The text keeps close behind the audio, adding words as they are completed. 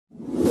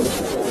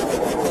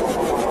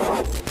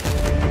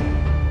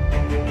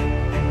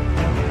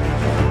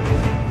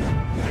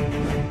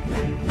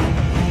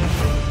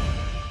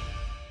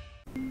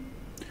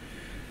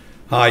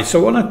Hi, so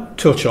I want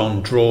to touch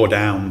on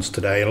drawdowns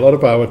today. A lot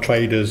of our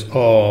traders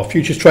are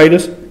futures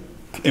traders,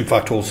 in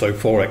fact also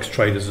forex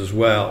traders as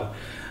well.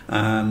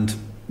 And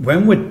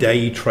when we're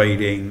day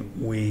trading,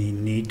 we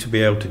need to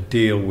be able to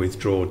deal with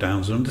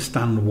drawdowns and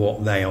understand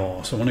what they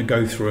are. So I want to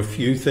go through a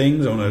few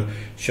things. I want to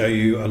show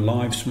you a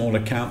live small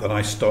account that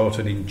I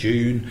started in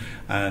June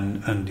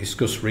and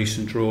discuss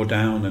recent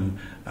drawdown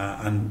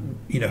and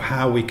you know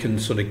how we can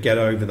sort of get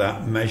over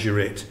that, measure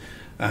it,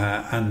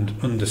 and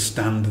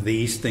understand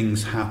these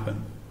things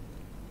happen.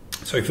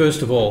 So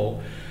first of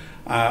all,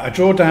 a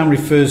drawdown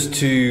refers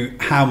to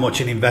how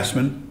much an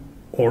investment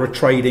or a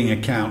trading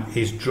account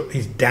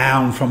is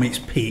down from its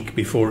peak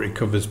before it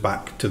recovers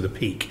back to the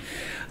peak.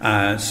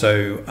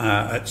 So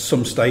at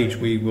some stage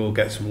we will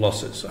get some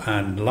losses,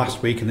 and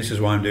last week, and this is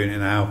why I'm doing it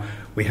now,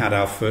 we had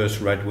our first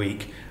red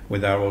week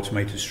with our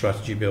automated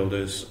strategy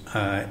builders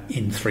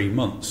in 3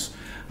 months.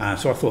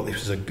 So I thought this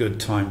was a good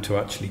time to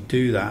actually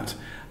do that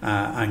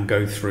and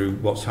go through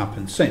what's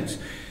happened since.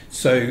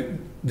 So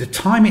the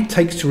time it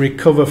takes to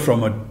recover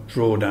from a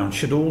drawdown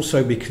should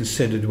also be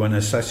considered when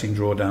assessing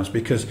drawdowns,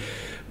 because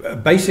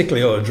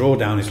basically a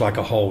drawdown is like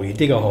a hole. You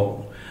dig a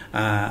hole,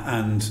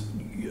 and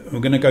we're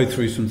going to go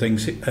through some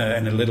things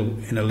in a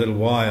little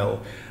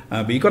while,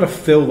 but you've got to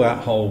fill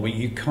that hole, but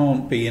you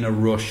can't be in a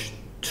rush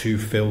to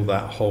fill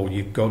that hole.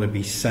 You've got to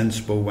be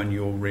sensible when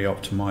you're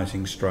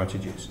reoptimizing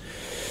strategies.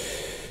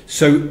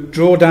 So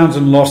drawdowns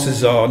and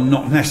losses are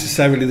not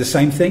necessarily the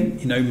same thing.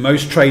 You know,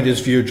 most traders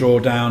view a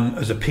drawdown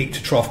as a peak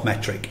to trough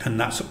metric, and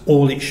that's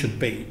all it should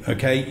be.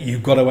 Okay,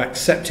 you've got to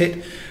accept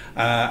it.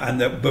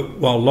 But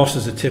while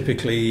losses are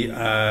typically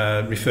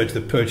referred to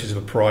the purchase of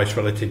a price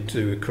relative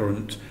to a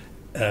current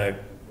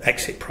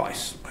exit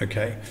price.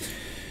 Okay,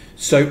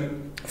 so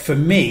for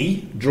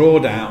me,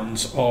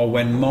 drawdowns are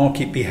when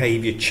market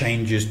behavior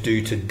changes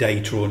due to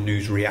data or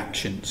news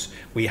reactions.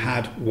 We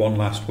had one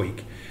last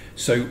week.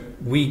 So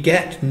we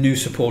get new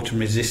support and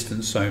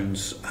resistance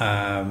zones,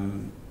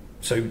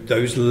 so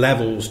those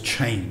levels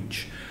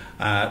change,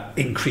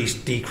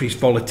 decreased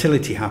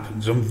volatility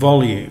happens on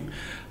volume.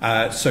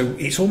 So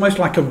it's almost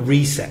like a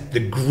reset.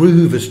 The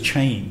groove has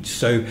changed.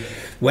 So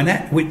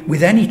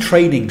with any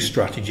trading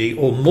strategy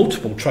or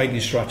multiple trading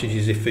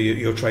strategies, if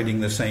you're trading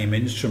the same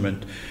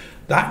instrument,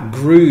 that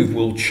groove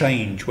will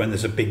change when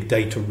there's a big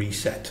data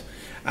reset.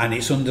 And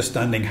it's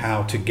understanding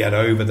how to get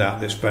over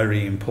that that's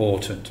very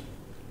important.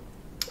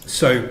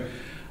 So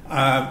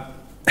I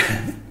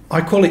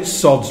call it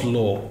Sod's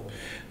Law.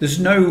 There's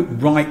no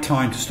right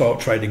time to start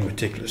trading a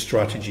particular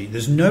strategy.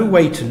 There's no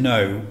way to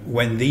know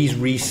when these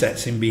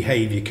resets in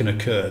behavior can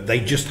occur. They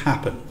just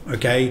happen,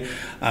 okay?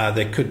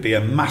 There could be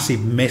a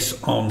massive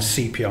miss on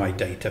CPI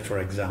data, for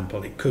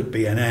example. It could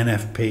be an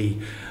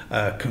NFP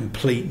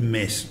complete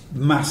miss,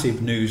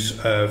 massive news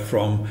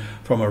from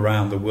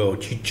around the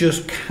world. You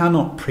just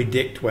cannot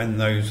predict when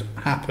those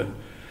happen.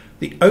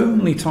 The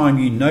only time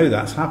you know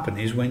that's happened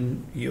is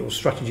when your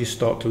strategies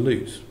start to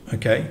lose,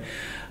 okay?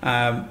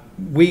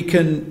 We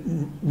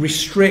can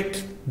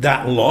restrict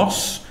that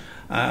loss.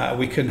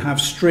 We can have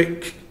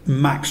strict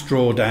max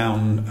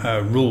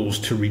drawdown rules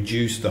to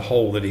reduce the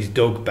hole that is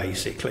dug,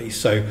 basically.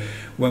 So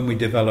when we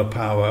develop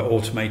our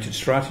automated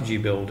strategy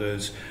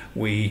builders,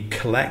 we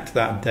collect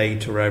that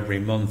data every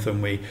month,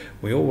 and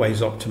we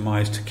always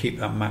optimize to keep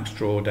that max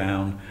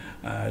drawdown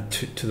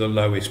to the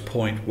lowest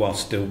point while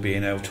still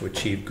being able to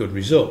achieve good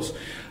results.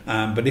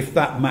 But if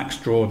that max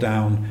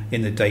drawdown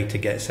in the data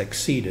gets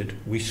exceeded,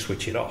 we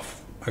switch it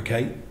off,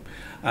 okay?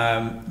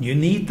 You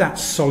need that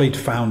solid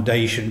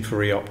foundation for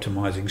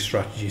reoptimizing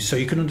strategies so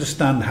you can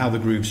understand how the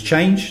grooves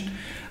changed,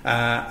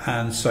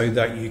 and so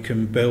that you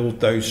can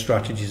build those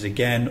strategies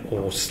again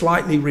or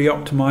slightly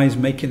reoptimize,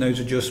 making those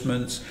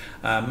adjustments,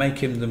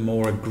 making them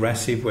more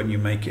aggressive when you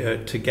make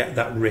it to get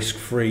that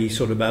risk-free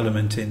sort of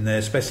element in there,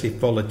 especially if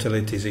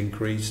volatility is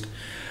increased,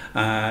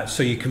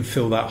 so you can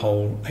fill that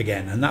hole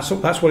again. And that's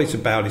what it's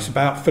about. It's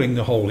about filling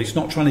the hole. It's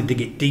not trying to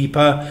dig it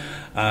deeper,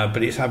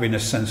 but it's having a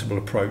sensible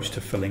approach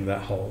to filling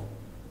that hole.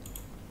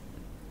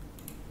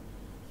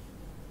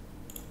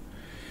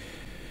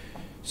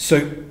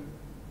 So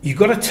you've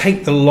got to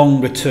take the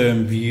longer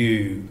term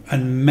view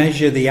and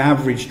measure the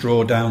average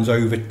drawdowns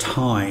over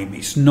time.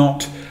 It's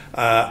not,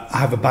 I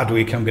have a bad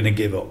week, I'm going to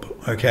give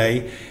up,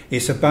 okay?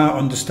 It's about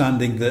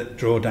understanding that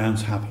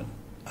drawdowns happen.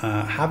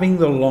 Having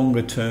the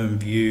longer term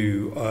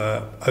view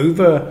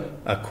over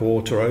a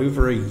quarter,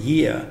 over a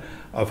year,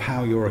 of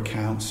how your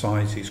account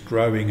size is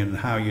growing and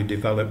how you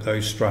develop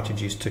those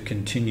strategies to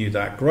continue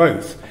that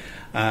growth.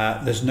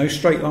 There's no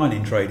straight line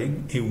in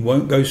trading. It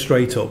won't go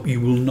straight up.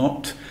 You will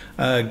not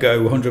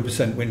go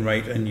 100% win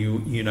rate, and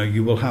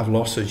you will have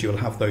losses. You'll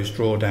have those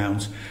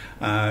drawdowns.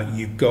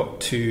 You've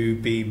got to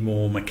be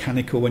more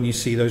mechanical when you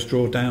see those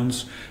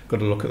drawdowns. Got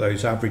to look at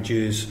those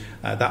averages,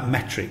 that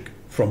metric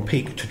from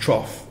peak to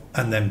trough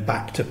and then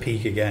back to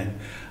peak again.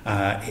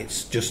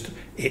 It's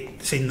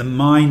in the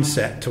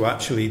mindset to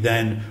actually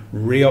then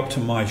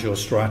reoptimize your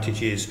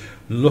strategies,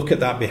 look at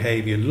that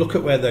behavior, look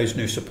at where those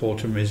new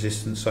support and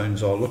resistance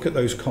zones are, look at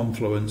those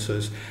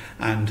confluences,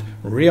 and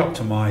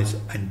reoptimize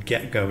and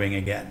get going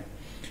again.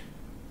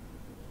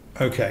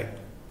 Okay,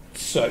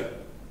 so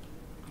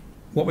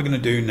what we're going to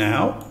do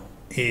now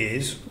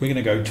is we're going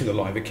to go to the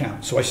live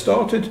account. So I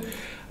started,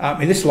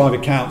 this live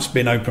account's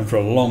been open for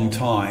a long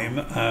time,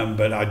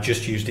 but I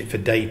just used it for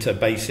data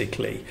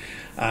basically.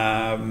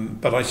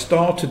 But I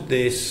started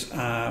this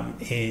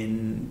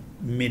in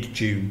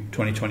mid-June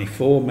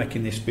 2024,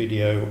 making this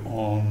video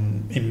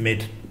in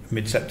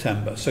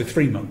mid-September, so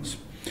 3 months.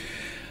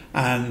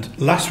 And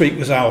last week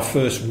was our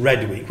first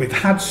red week. We've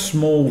had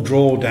small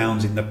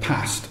drawdowns in the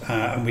past,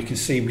 and we can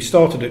see we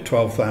started at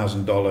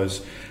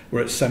 $12,000.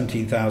 We're at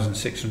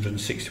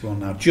 17,661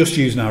 now, just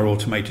using our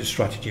automated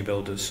strategy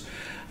builders.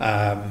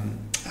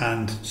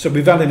 And so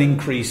we've had an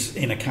increase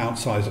in account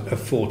size of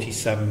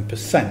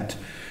 47%.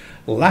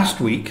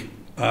 Last week,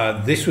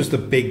 this was the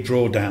big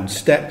drawdown,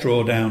 step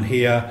drawdown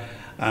here,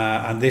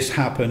 and this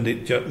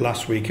happened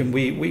last week, and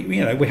we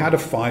had a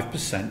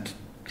 5%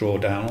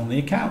 drawdown on the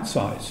account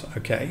size.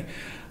 Okay,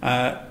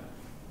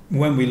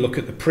 when we look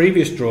at the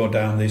previous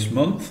drawdown this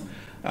month,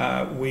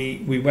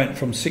 we went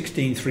from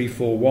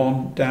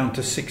 16,341 down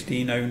to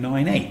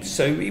 16,098.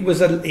 So it was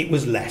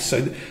less.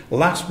 So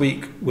last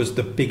week was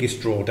the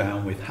biggest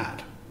drawdown we've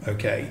had.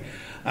 Okay,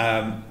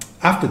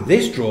 after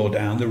this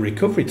drawdown, the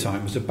recovery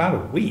time was about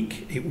a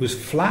week. It was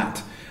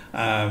flat.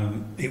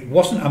 It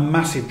wasn't a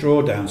massive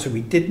drawdown, so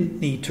we didn't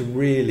need to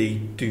really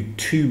do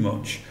too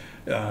much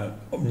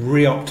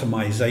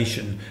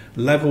reoptimization.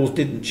 Levels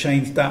didn't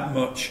change that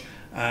much.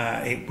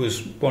 It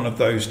was one of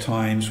those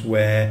times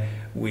where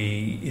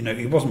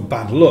it wasn't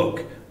bad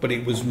luck, but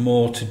it was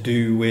more to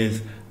do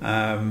with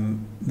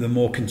the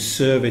more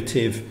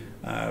conservative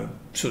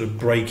sort of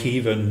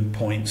break-even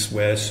points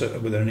where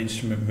an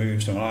instrument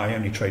moves. And I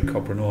only trade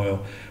copper and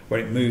oil, where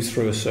it moves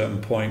through a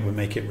certain point, we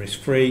make it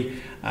risk-free.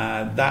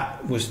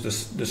 That was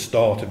the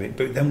start of it.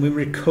 But then we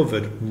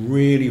recovered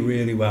really,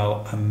 really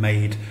well and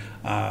made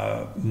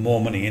more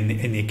money in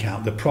the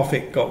account. The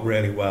profit got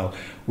really well.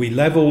 We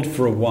leveled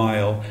for a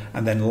while,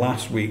 and then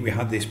last week we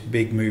had this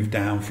big move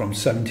down from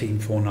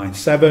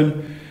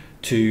 17,497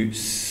 to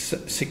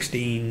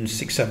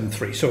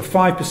 16,673. So a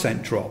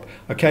 5% drop.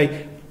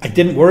 Okay, I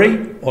didn't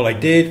worry. All I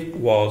did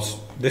was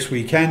this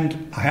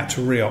weekend I had to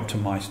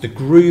reoptimize. The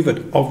groove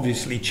had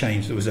obviously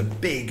changed. There was a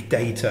big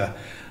data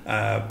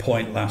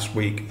point last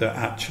week that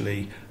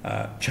actually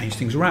changed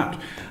things around,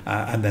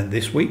 and then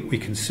this week we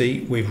can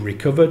see we've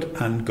recovered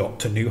and got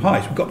to new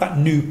highs. We've got that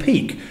new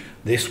peak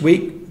this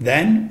week.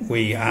 Then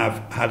we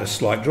have had a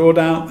slight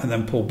drawdown and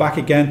then pulled back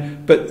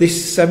again, but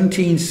this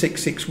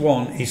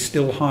 17,661 is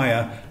still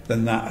higher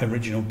than that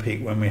original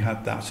peak when we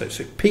had that. So it's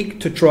a peak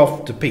to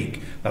trough to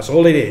peak. That's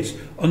all it is.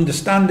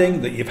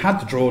 Understanding that you've had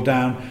the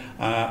drawdown.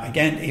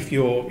 Again, if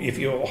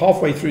you're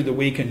halfway through the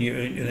week and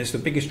it's the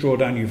biggest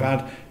drawdown you've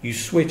had, you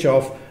switch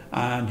off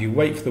and you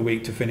wait for the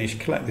week to finish,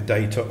 collect the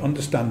data,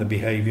 understand the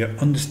behavior,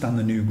 understand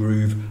the new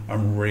groove,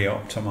 and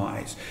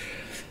reoptimize.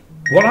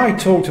 What I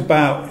talked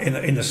about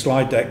in the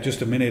slide deck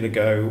just a minute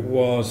ago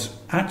was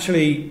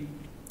actually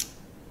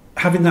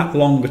having that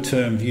longer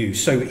term view.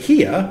 So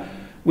here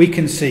we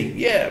can see,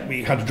 yeah,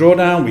 we had a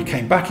drawdown, we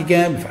came back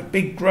again, we've had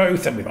big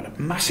growth, and we've had a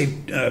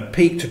massive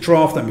peak to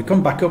trough, then we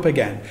come back up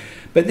again.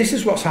 But this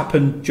is what's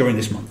happened during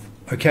this month,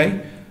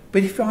 okay?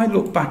 But if I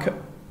look back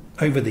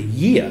over the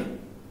year,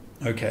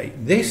 okay,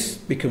 this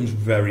becomes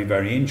very,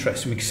 very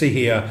interesting. We can see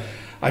here,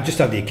 I just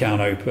had the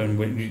account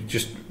open,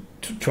 just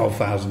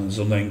 12,000 and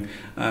something,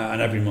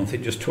 and every month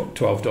it just took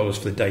 $12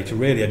 for the data.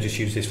 Really, I just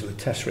use this for the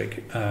test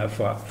rig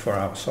for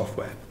our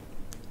software.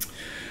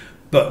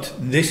 But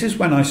this is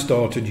when I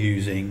started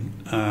using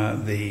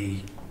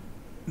the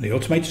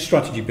automated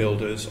strategy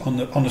builders on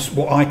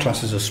what I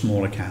class as a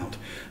small account.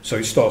 So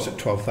it starts at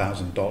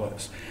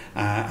 $12,000,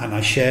 and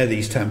I share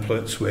these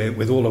templates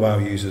with all of our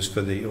users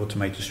for the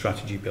automated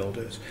strategy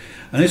builders.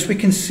 And as we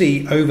can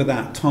see over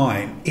that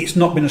time, it's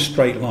not been a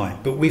straight line,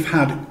 but we've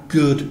had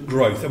good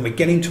growth, and we're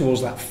getting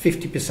towards that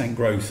 50%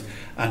 growth,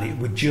 and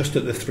we're just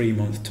at the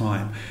 3-month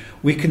time.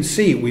 We can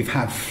see we've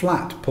had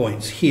flat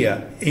points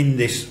here in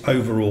this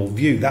overall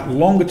view, that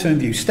longer term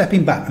view,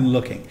 stepping back and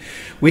looking.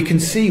 We can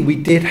see we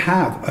did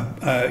have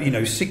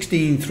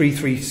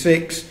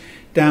 16,336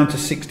 down to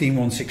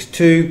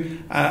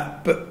 16,162,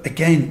 but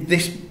again,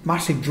 this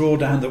massive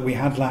drawdown that we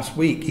had last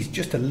week is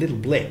just a little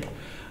blip.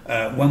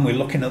 When we're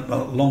looking at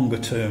the longer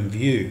term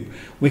view,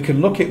 we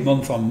can look at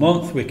month on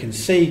month. We can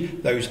see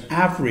those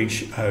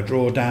average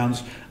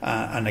drawdowns,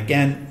 and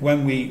again,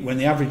 when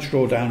the average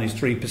drawdown is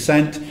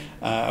 3%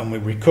 and we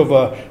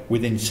recover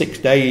within 6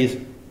 days,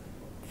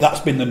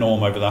 that's been the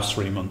norm over the last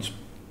 3 months.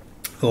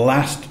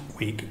 Last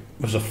week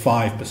was a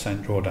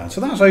 5% drawdown, so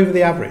that's over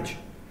the average.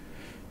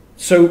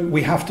 So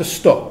we have to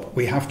stop.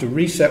 We have to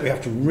reset. We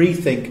have to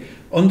rethink,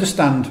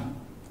 understand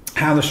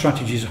how the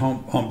strategies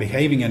aren't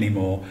behaving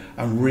anymore,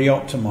 and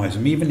reoptimize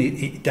them, even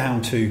it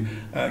down to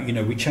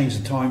we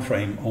changed the time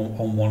frame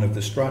on one of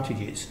the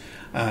strategies,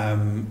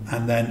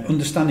 and then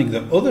understanding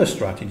that other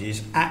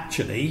strategies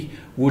actually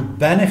would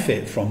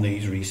benefit from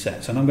these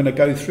resets, and I'm going to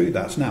go through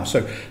that now.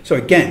 So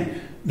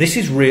again, this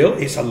is real,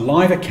 it's a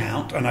live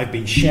account, and I've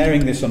been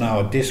sharing this on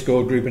our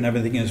Discord group and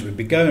everything as we've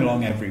been going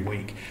along every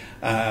week.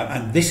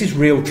 And this is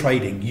real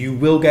trading. You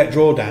will get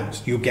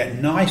drawdowns, you'll get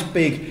nice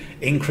big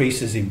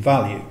increases in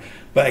value.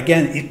 But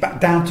again, it's back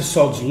down to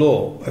Sod's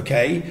law,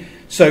 okay?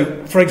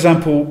 So, for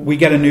example, we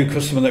get a new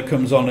customer that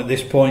comes on at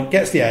this point,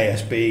 gets the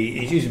ASB,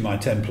 he's using my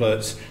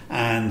templates,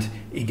 and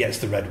he gets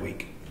the red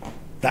week.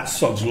 That's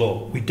Sod's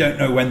law. We don't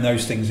know when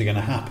those things are going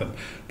to happen,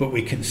 but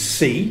we can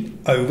see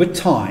over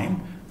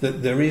time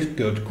that there is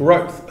good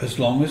growth as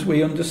long as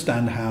we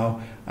understand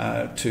how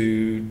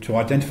to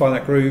identify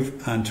that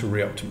groove and to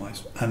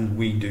reoptimize. And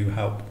we do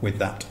help with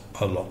that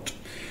a lot.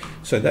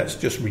 So let's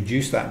just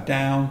reduce that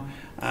down.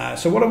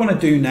 So what I want to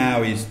do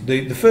now is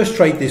the first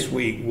trade this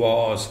week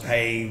was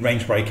a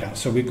range breakout.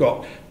 So we've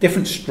got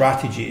different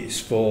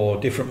strategies for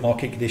different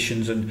market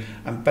conditions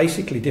and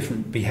basically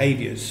different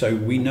behaviors. So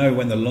we know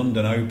when the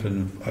London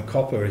Open, a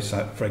copper is,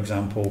 for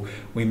example,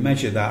 we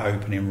measure that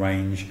opening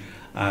range.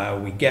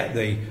 We get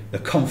the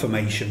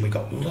confirmation. We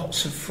got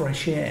lots of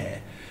fresh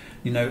air.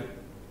 You know,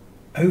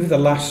 over the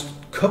last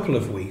couple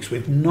of weeks,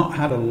 we've not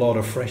had a lot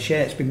of fresh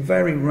air. It's been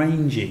very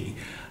rangy,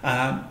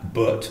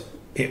 but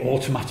it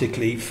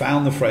automatically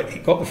found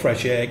it got the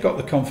fresh air, got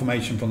the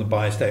confirmation from the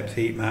buyer steps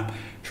heat map,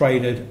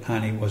 traded,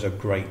 and it was a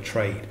great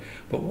trade.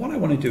 But what I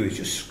want to do is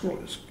just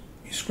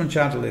scrunch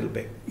out a little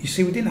bit. You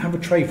see, we didn't have a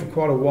trade for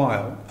quite a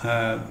while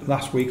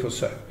last week or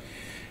so.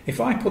 If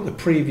I put the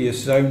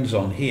previous zones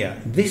on here,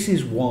 this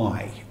is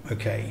why,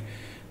 okay?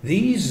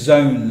 These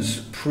zones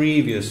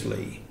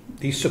previously,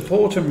 these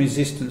support and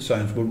resistance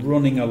zones were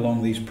running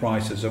along these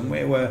prices, and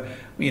we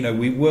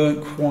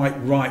weren't quite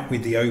right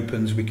with the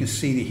opens. We can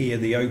see here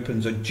the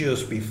opens are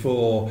just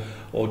before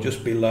or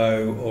just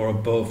below or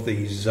above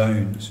these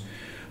zones.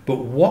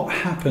 But what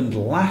happened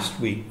last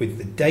week with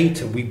the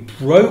data, we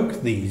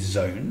broke these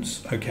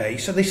zones, okay?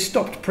 So they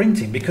stopped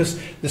printing because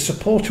the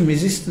support and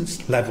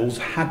resistance levels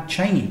had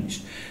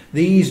changed.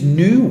 These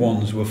new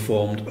ones were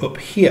formed up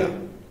here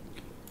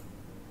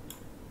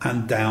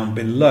and down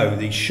below,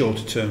 these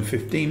shorter term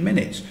 15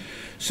 minutes.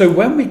 So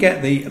when we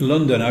get the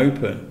London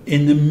Open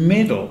in the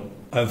middle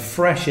of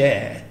fresh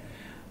air,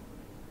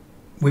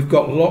 we've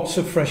got lots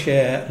of fresh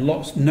air,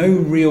 no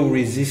real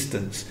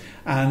resistance,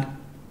 and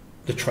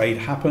the trade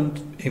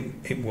happened,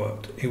 it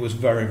worked. It was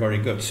very, very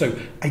good. So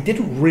I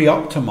didn't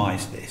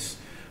reoptimize this,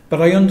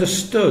 but I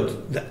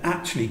understood that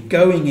actually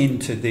going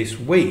into this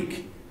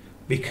week,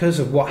 because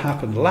of what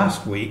happened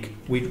last week,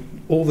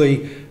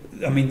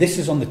 this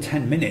is on the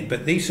 10 minute,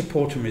 but these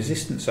support and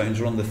resistance zones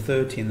are on the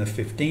 30 and the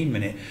 15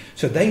 minute.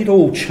 So they'd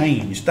all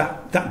changed.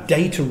 That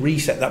data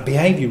reset, that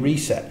behavior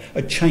reset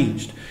had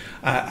changed.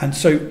 And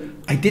so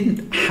I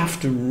didn't have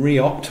to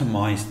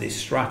reoptimize this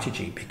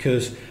strategy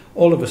because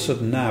all of a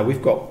sudden now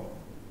we've got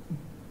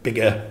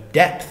bigger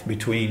depth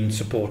between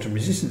support and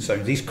resistance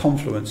zones, these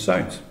confluence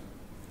zones.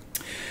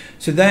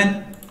 So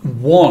then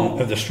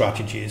one of the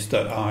strategies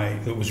that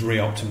was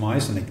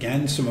reoptimized, and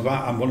again,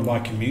 one of my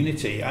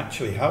community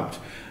actually helped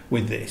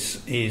with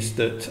this, is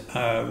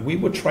that we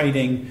were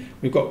trading.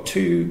 We've got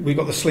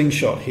the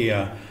slingshot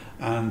here,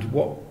 and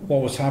what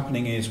was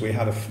happening is we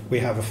have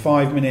a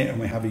 5 minute and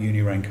we have a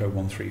Unirenko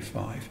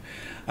 135,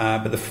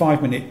 but the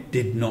 5 minute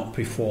did not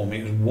perform.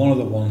 It was one of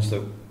the ones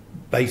that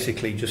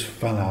basically just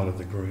fell out of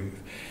the groove.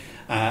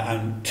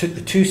 And the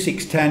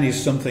 2610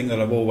 is something that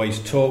I've always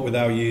taught with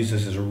our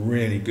users as a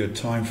really good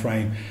time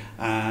frame.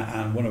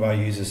 And one of our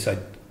users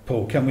said,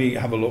 Paul, can we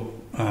have a look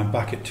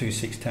back at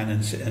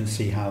 2610 and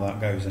see how that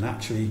goes? And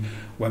actually,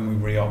 when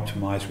we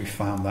reoptimized, we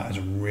found that as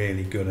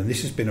really good. And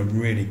this has been a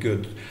really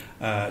good.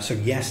 So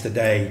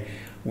yesterday,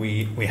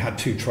 we had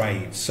two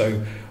trades.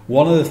 So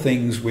one of the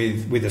things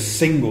with a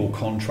single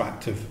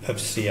contract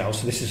of CL,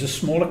 so this is a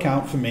small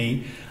account for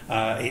me,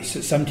 it's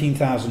at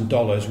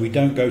 $17,000. We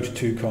don't go to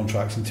two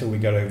contracts until we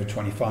get over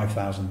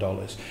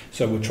 $25,000.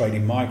 So we're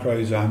trading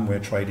micros and we're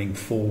trading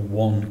full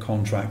one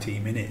contract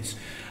e-minutes.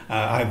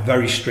 I have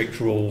very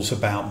strict rules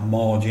about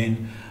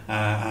margin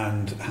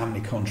and how many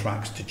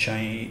contracts to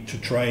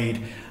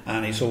trade,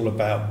 and it's all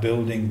about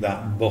building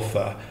that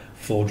buffer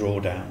for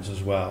drawdowns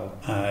as well.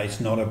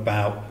 It's not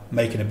about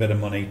making a bit of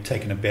money,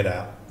 taking a bit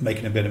out,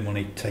 making a bit of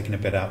money, taking a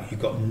bit out. You've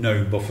got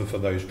no buffer for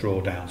those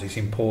drawdowns. It's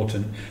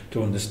important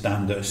to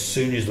understand that as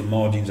soon as the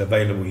margin's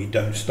available, you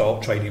don't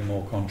start trading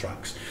more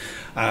contracts.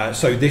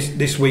 So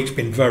this week's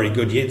been very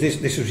good.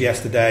 This was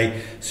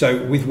yesterday.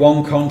 So with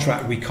one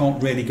contract, we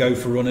can't really go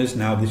for runners.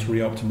 Now this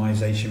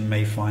reoptimization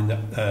may find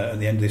that at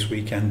the end of this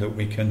weekend that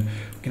we can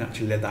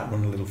actually let that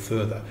run a little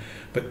further.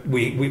 But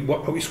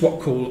it's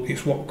what called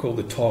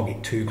the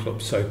target 2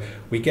 club. So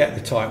we get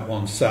the type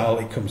 1 sell,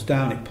 it comes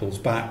down, it pulls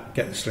back,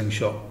 get the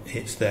slingshot,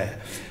 it's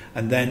there.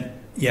 And then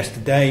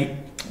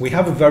yesterday we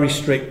have a very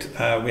strict,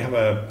 we have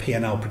a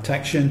P&L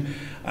protection.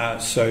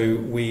 So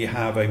we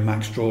have a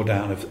max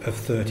drawdown of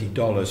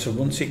 $30. So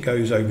once it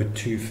goes over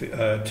to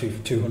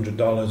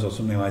 $200 or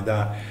something like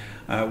that,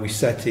 we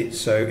set it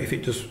so if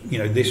it just,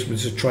 this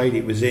was a trade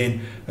it was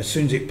in, as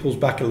soon as it pulls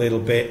back a little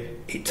bit,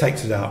 it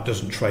takes us out,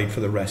 doesn't trade for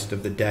the rest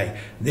of the day.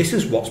 This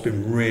is what's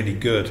been really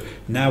good.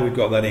 Now we've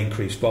got that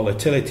increased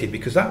volatility,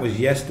 because that was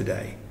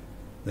yesterday.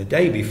 The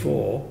day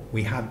before,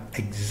 we had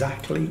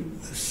exactly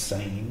the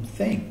same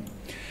thing.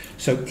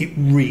 So it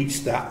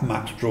reached that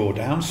max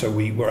drawdown. So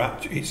we were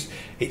at, it's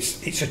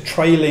a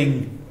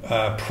trailing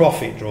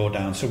profit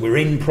drawdown. So we're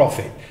in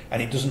profit,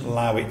 and it doesn't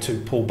allow it to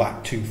pull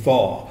back too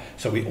far.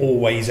 So it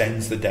always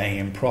ends the day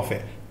in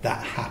profit.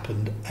 That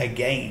happened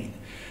again.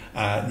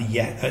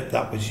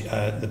 That was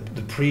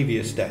the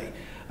previous day,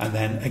 and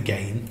then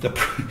again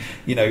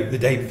the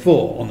day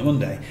before on the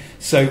Monday.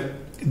 So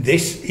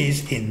this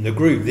is in the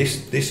groove.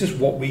 This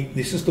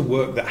is the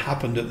work that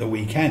happened at the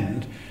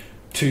weekend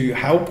to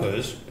help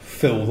us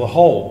fill the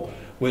hole,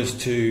 was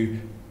to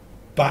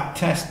back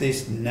test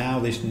this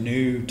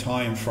new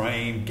time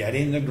frame, get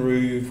in the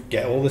groove,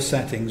 get all the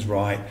settings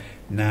right.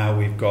 Now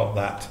we've got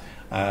that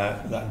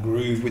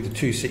groove with the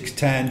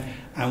 2610,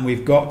 and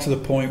we've got to the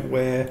point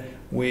where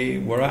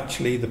we're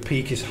actually, the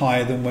peak is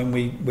higher than when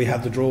we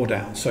had the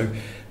drawdown. So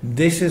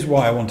this is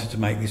why I wanted to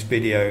make this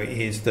video,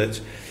 is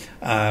that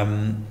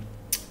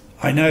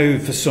I know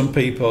for some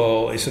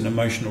people it's an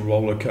emotional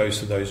roller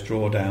coaster, those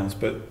drawdowns,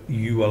 but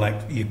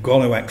you've got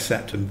to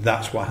accept them.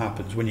 That's what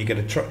happens when you get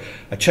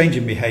a change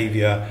in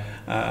behavior.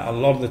 A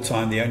lot of the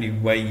time, the only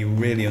way you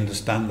really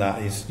understand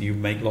that is you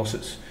make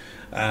losses.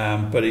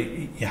 But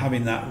you're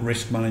having that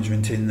risk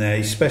management in there,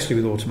 especially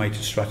with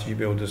automated strategy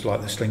builders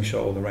like the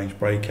slingshot or the range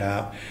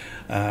breakout.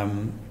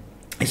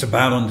 It's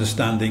about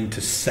understanding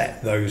to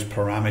set those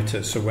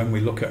parameters. So when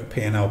we look at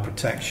P&L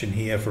protection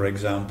here, for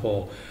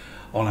example,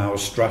 on our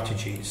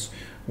strategies,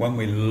 when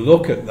we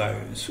look at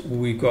those,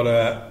 we've got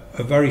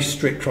a very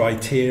strict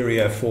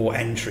criteria for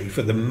entry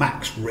for the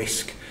max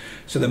risk.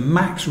 So the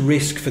max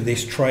risk for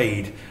this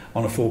trade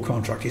on a full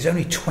contract is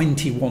only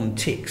 21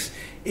 ticks.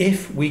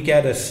 If we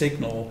get a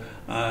signal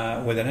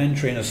with an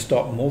entry and a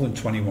stop more than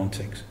 21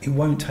 ticks, it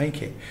won't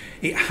take it.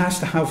 It has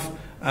to have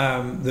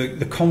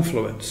the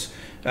confluence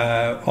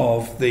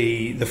of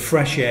the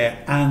fresh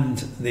air and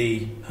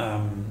the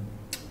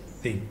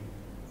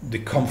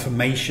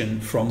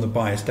confirmation from the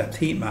bias depth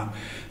heat map.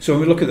 So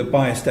when we look at the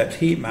bias depth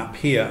heat map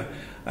here,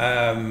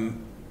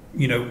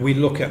 we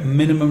look at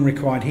minimum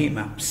required heat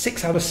map,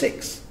 6 out of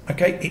 6.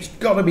 Okay, it's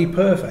got to be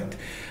perfect.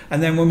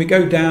 And then when we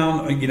go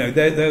down,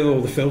 there are all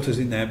the filters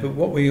in there. But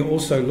what we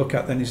also look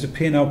at then is the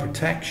P&L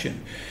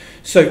protection.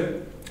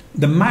 So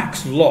the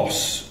max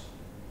loss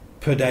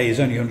per day is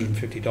only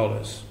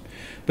 $150.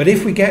 But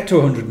if we get to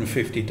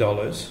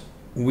 $150,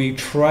 we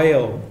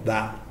trail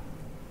that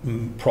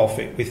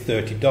profit with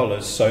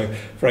 $30. So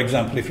for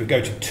example, if we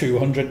go to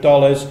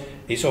 $200,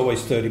 it's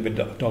always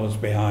 $30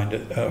 behind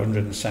at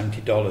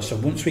 $170. So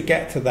once we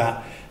get to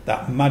that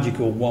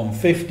magical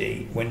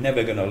 150, we're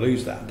never going to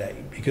lose that day,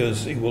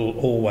 because it will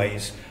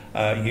always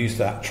use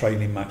that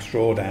trailing max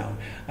drawdown.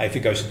 If it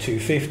goes to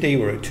 250,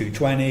 we're at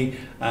 220,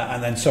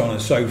 and then so on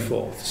and so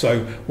forth.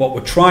 So what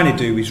we're trying to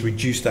do is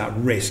reduce that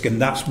risk,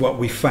 and that's what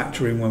we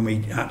factor in when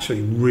we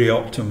actually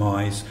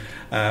reoptimize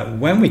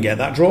when we get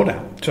that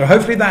drawdown. So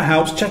hopefully that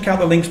helps. Check out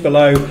the links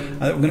below.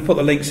 We're going to put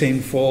the links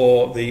in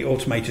for the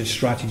automated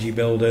strategy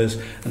builders,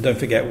 and don't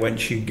forget,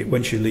 once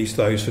you lease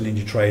those for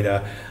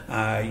NinjaTrader,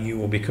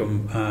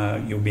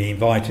 you'll be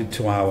invited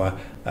to our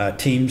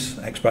teams,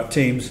 xBrat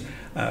teams,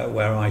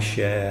 where I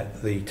share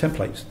the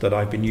templates that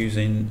I've been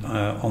using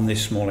on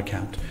this small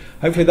account.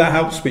 Hopefully that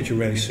helps. Speak to you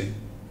really soon.